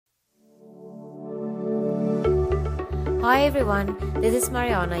Hi everyone, this is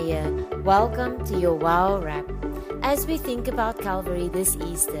Mariana here. Welcome to your Wow Wrap. As we think about Calvary this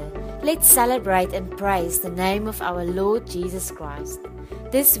Easter, let's celebrate and praise the name of our Lord Jesus Christ.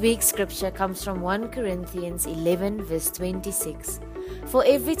 This week's scripture comes from 1 Corinthians 11 verse 26. For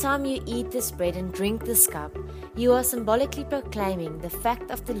every time you eat this bread and drink this cup, you are symbolically proclaiming the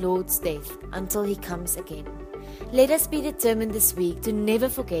fact of the Lord's death until He comes again. Let us be determined this week to never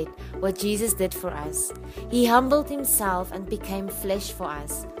forget what Jesus did for us. He humbled Himself and became flesh for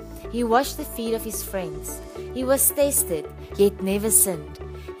us. He washed the feet of His friends. He was tested, yet never sinned.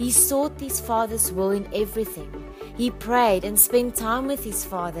 He sought His Father's will in everything. He prayed and spent time with His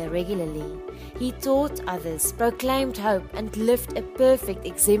Father regularly. He taught others, proclaimed hope, and lived a perfect,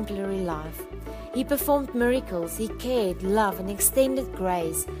 exemplary life. He performed miracles, He cared, loved, and extended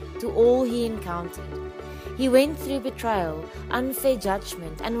grace to all He encountered. He went through betrayal, unfair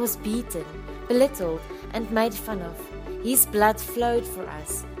judgment, and was beaten, belittled, and made fun of. His blood flowed for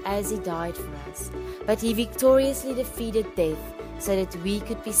us as He died for us. But He victoriously defeated death so that we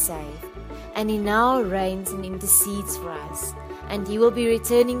could be saved. And He now reigns and intercedes for us. And He will be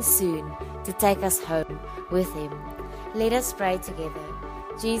returning soon to take us home with Him. Let us pray together.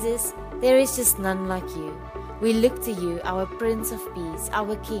 Jesus, there is just none like You. We look to You, our Prince of Peace,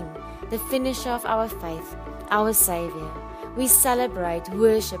 our King, the finisher of our faith, our Savior. We celebrate,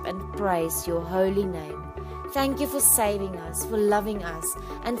 worship, and praise Your holy name. Thank You for saving us, for loving us,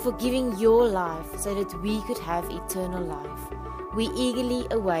 and for giving Your life so that we could have eternal life. We eagerly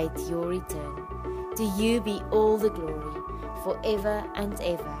await Your return. To You be all the glory, forever and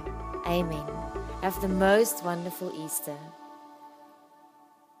ever. Amen. Have the most wonderful Easter.